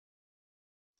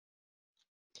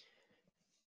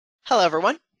Hello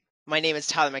everyone, my name is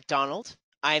Tyler McDonald.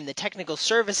 I am the Technical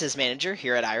Services Manager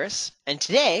here at IRISS, and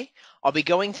today I'll be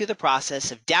going through the process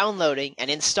of downloading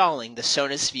and installing the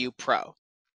Sonus View Pro.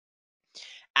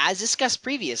 As discussed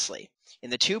previously,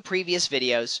 in the two previous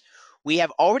videos, we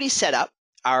have already set up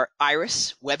our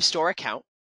IRISS web store account,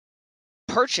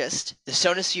 purchased the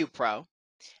Sonus View Pro,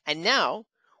 and now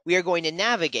we are going to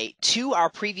navigate to our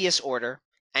previous order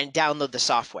and download the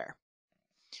software.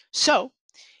 So,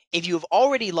 if you have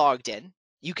already logged in,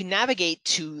 you can navigate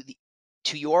to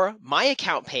your My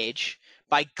Account page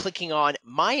by clicking on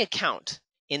My Account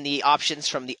in the options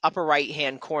from the upper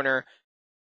right-hand corner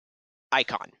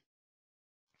icon.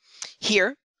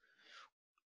 Here,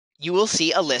 you will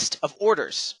see a list of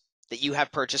orders that you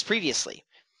have purchased previously.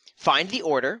 Find the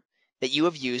order that you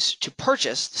have used to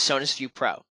purchase the Sonus View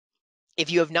Pro.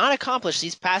 If you have not accomplished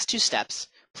these past two steps,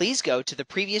 please go to the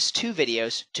previous two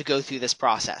videos to go through this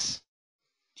process.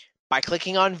 By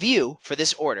clicking on View for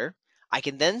this order, I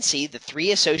can then see the three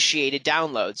associated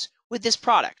downloads with this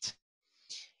product.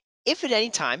 If at any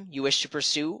time you wish to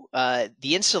pursue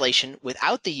the installation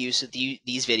without the use of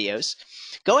these videos,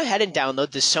 go ahead and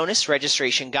download the Sonus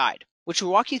Registration Guide, which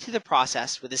will walk you through the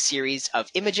process with a series of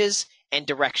images and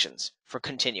directions for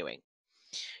continuing.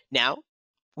 Now,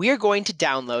 we are going to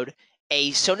download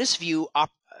a Sonus View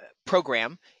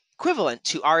program equivalent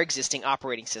to our existing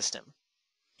operating system.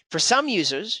 For some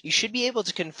users, you should be able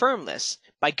to confirm this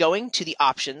by going to the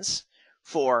options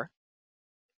for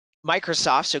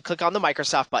Microsoft, so click on the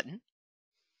Microsoft button,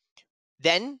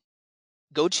 then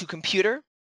go to Computer,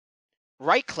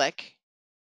 right-click,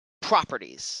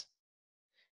 Properties.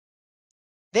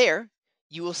 There,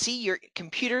 you will see your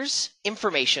computer's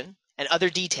information and other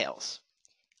details.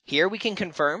 Here we can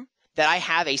confirm that I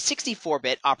have a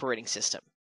 64-bit operating system.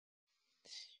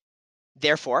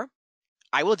 Therefore,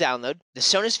 I will download the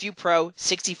Sonus View Pro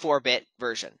 64-bit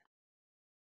version.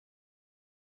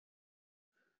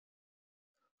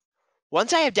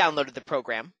 Once I have downloaded the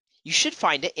program, you should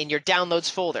find it in your Downloads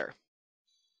folder.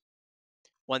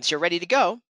 Once you're ready to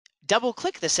go,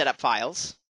 double-click the setup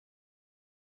files,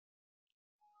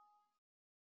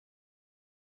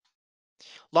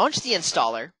 launch the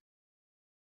installer,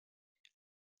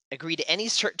 agree to any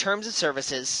terms and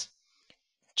services,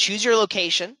 choose your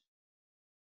location,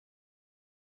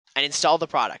 and install the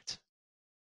product.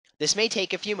 This may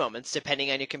take a few moments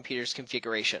depending on your computer's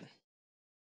configuration.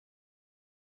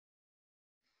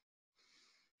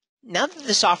 Now that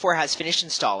the software has finished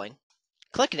installing,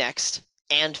 click Next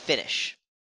and Finish.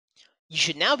 You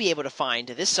should now be able to find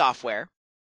this software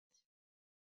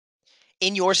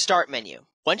in your Start menu.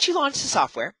 Once you launch the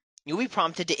software, you'll be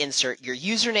prompted to insert your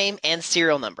username and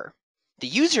serial number. The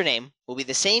username will be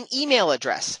the same email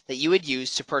address that you would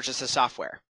use to purchase the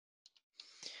software.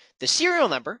 The serial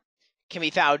number can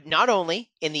be found not only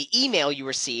in the email you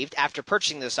received after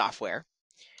purchasing the software,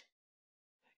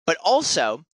 but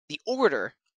also the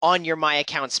order on your My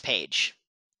Accounts page.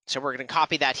 So we're going to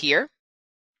copy that here,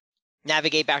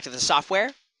 navigate back to the software,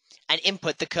 and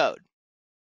input the code.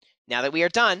 Now that we are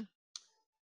done,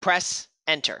 press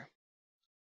Enter.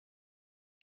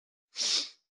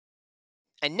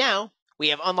 And now we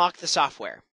have unlocked the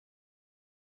software,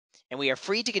 and we are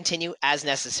free to continue as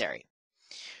necessary.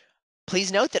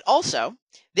 Please note that also,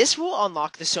 this will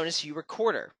unlock the Sonus View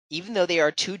Recorder, even though they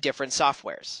are two different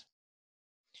softwares.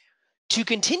 To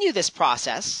continue this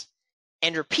process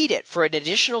and repeat it for an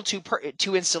additional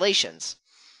two installations,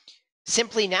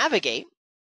 simply navigate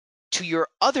to your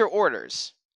other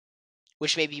orders,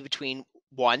 which may be between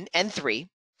 1 and 3,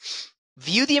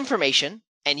 view the information,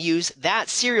 and use that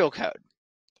serial code.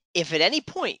 If at any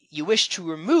point you wish to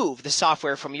remove the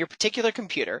software from your particular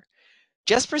computer,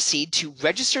 just proceed to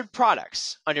Registered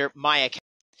Products under My Account.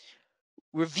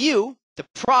 Review the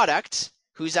product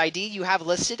whose ID you have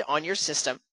listed on your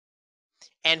system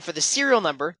and for the serial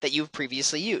number that you've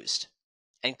previously used,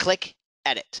 and click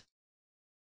Edit.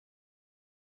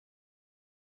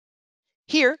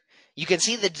 Here, you can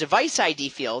see the device ID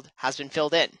field has been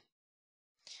filled in.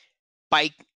 By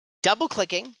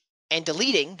double-clicking and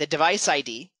deleting the device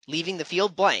ID, leaving the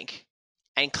field blank,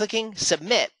 and clicking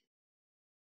Submit,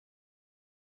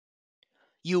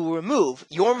 you will remove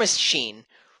your machine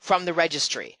from the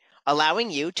registry,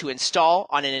 allowing you to install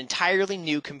on an entirely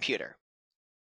new computer.